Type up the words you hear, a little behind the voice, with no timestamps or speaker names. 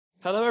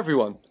Hello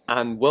everyone,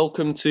 and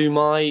welcome to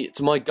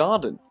my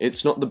garden.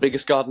 It's not the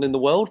biggest garden in the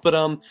world, but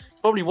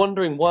probably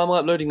wondering why am I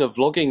uploading a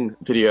vlogging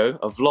video,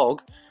 a vlog,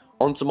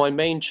 onto my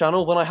main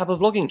channel when I have a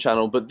vlogging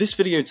channel. But this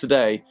video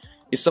today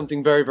is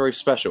something very, very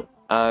special,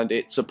 and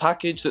it's a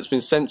package that's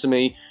been sent to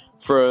me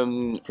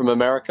from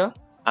America.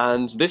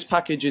 And this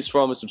package is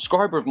from a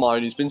subscriber of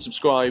mine who's been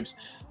subscribed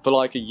for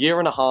like a year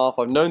and a half.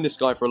 I've known this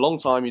guy for a long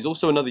time. He's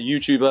also another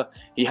YouTuber.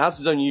 He has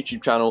his own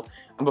YouTube channel.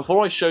 And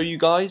before I show you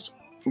guys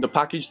the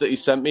package that he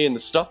sent me and the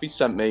stuff he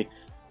sent me,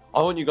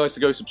 I want you guys to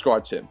go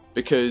subscribe to him,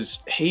 because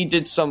he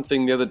did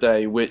something the other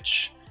day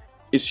which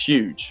is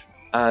huge.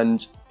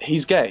 And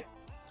he's gay,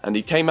 and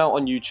he came out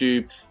on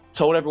YouTube,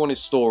 told everyone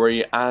his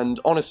story, and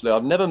honestly,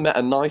 I've never met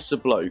a nicer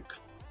bloke.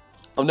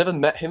 I've never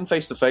met him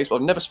face to face, but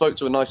I've never spoke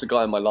to a nicer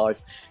guy in my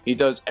life. He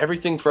does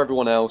everything for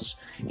everyone else.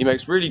 He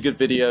makes really good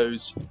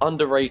videos,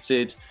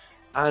 underrated,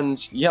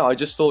 and yeah, I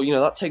just thought, you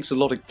know, that takes a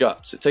lot of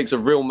guts. It takes a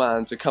real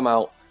man to come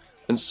out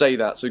and say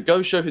that. So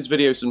go show his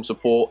video some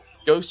support.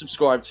 Go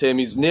subscribe to him.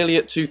 He's nearly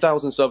at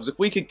 2,000 subs. If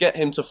we could get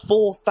him to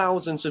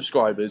 4,000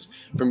 subscribers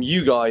from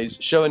you guys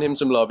showing him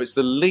some love, it's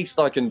the least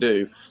I can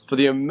do for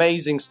the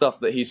amazing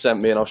stuff that he sent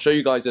me, and I'll show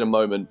you guys in a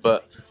moment.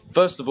 But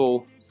first of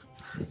all,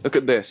 look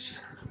at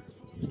this.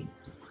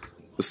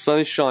 The sun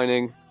is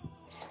shining.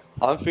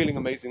 I'm feeling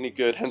amazingly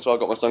good, hence why I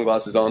got my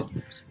sunglasses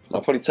on.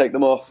 I'll probably take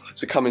them off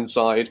to come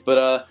inside.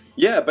 But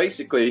yeah,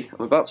 basically,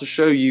 I'm about to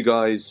show you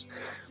guys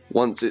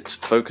once it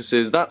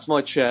focuses. That's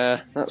my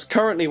chair. That's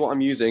currently what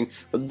I'm using.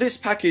 But this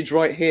package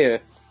right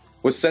here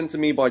was sent to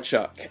me by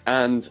Chuck,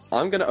 and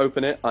I'm going to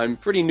open it. I'm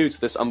pretty new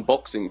to this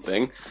unboxing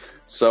thing,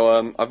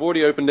 so I've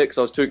already opened it because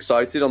I was too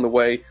excited on the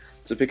way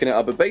to picking it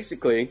up. But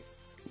basically,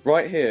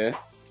 right here,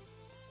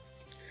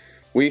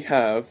 we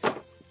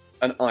have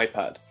an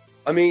iPad.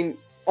 I mean,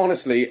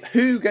 honestly,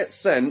 who gets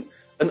sent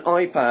an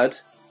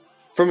iPad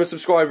from a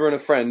subscriber and a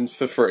friend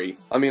for free?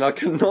 I mean, I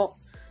cannot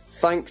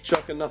thank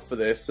Chuck enough for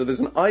this. So there's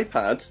an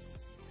iPad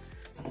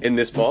in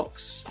this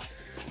box,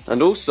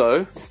 and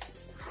also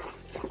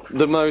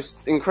the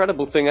most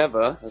incredible thing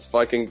ever, if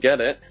I can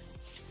get it,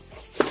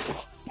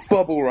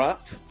 bubble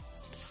wrap.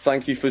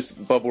 Thank you for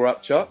bubble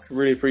wrap, Chuck,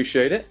 really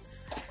appreciate it.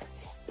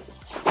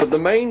 But the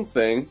main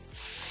thing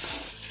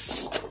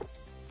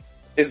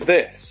is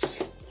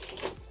this.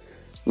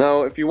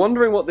 Now, if you're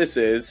wondering what this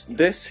is,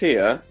 this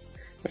here,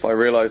 if I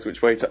realise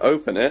which way to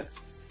open it,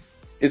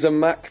 is a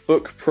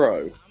MacBook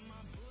Pro.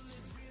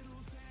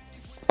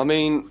 I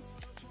mean,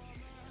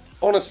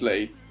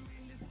 honestly,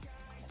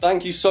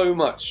 thank you so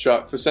much,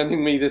 Chuck, for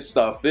sending me this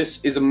stuff. This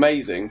is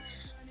amazing.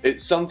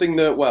 It's something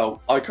that,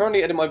 well, I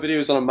currently edit my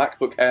videos on a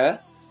MacBook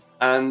Air,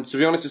 and to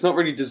be honest, it's not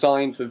really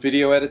designed for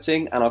video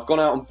editing, and I've gone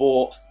out and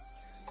bought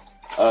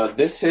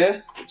this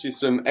here, which is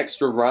some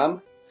extra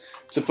RAM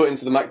to put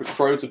into the MacBook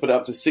Pro to put it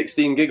up to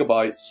 16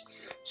 gigabytes.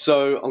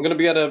 So I'm going to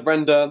be able to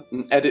render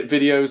and edit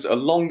videos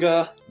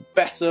longer,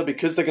 better,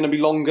 because they're going to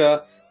be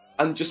longer,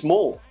 and just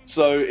more.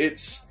 So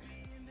it's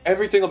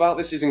everything about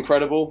this is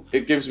incredible.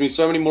 It gives me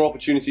so many more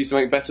opportunities to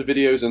make better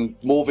videos and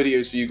more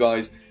videos for you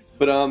guys.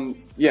 But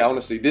yeah,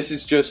 honestly, this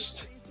is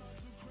just,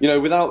 you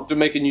know, without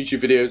making YouTube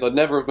videos, I'd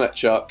never have met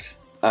Chuck,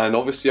 and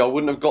obviously I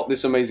wouldn't have got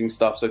this amazing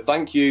stuff. So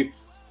thank you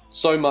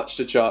so much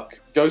to Chuck.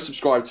 Go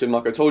subscribe to him,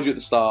 like I told you at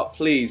the start,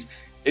 please.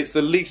 It's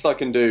the least I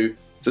can do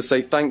to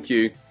say thank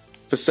you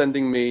for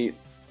sending me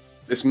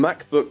this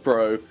MacBook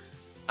Pro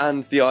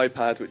and the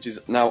iPad, which is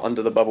now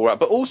under the bubble wrap.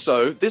 But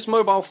also, this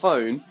mobile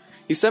phone,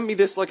 he sent me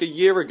this like a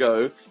year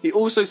ago. He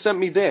also sent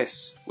me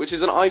this, which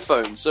is an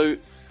iPhone. So,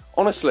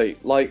 honestly,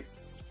 like,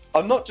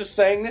 I'm not just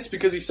saying this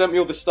because he sent me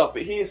all this stuff,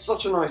 but he is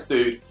such a nice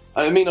dude.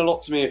 And it mean a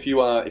lot to me if you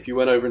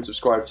went over and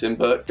subscribed to him.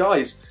 But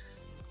guys,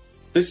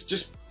 this is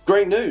just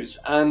great news.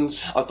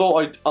 And I thought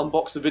I'd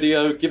unbox the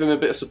video, give him a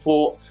bit of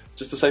support,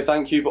 just to say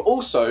thank you. But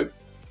also,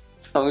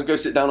 I'm going to go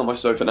sit down on my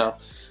sofa now.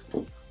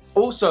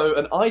 Also,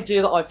 an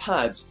idea that I've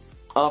had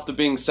after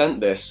being sent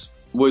this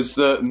was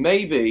that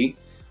maybe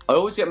I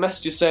always get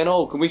messages saying,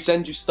 oh, can we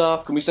send you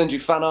stuff? Can we send you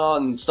fan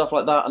art and stuff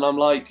like that? And I'm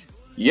like,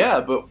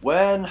 yeah, but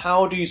when?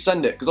 How do you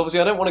send it? Because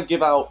obviously I don't want to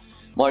give out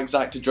my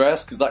exact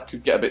address because that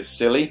could get a bit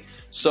silly.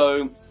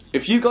 So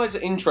if you guys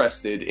are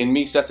interested in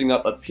me setting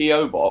up a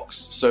PO box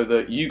so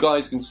that you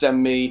guys can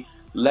send me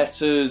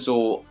letters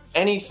or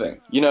anything,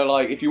 you know,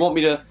 like if you want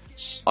me to,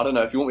 I don't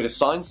know, if you want me to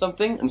sign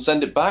something and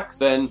send it back,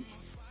 then,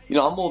 you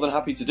know, I'm more than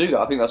happy to do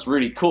that. I think that's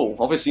really cool.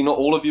 Obviously not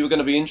all of you are going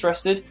to be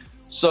interested.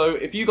 So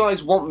if you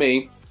guys want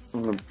me,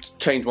 I'm going to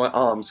change my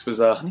arms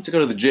because I need to go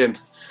to the gym.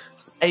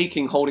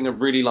 Aching holding a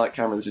really light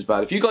camera, this is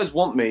bad. If you guys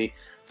want me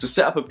to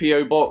set up a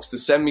PO box, to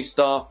send me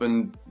stuff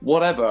and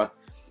whatever,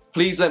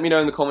 please let me know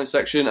in the comment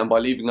section, and by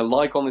leaving a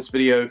like on this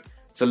video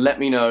to let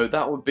me know.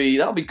 That would be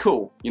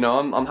cool. You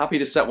know, I'm happy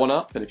to set one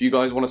up, and if you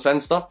guys want to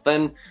send stuff,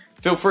 then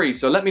feel free.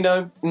 So let me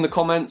know in the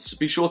comments.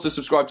 Be sure to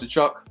subscribe to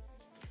Chuck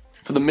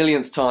for the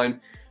millionth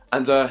time.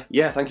 And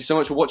yeah, thank you so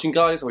much for watching,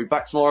 guys. I'll be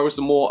back tomorrow with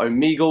some more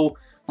Omegle.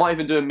 Might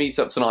even do a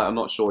meetup tonight, I'm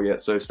not sure yet,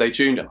 so stay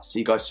tuned and I'll see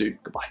you guys soon.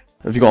 Goodbye.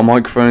 Have you got a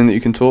microphone that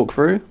you can talk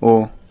through,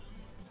 or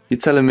you're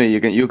telling me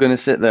you're going to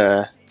sit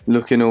there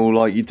looking all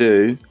like you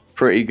do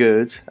pretty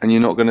good, and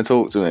you're not going to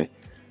talk to me.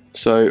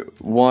 So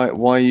why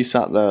are you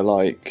sat there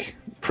like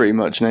pretty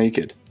much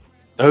naked?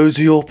 Those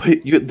are your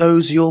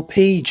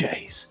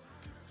PJs.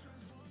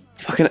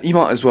 Fucking, you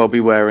might as well be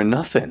wearing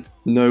nothing.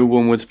 No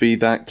one would be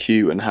that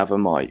cute and have a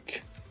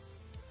mic.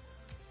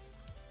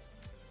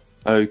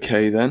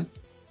 Okay then.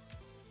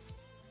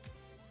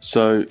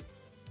 So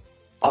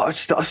I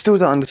still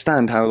don't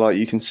understand how like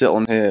you can sit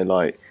on here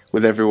like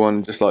with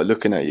everyone just like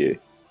looking at you.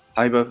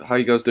 How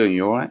you guys doing?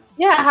 You alright?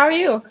 Yeah, how are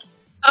you?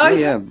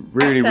 Yeah,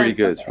 really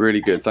good,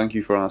 really good. Thank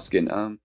you for asking.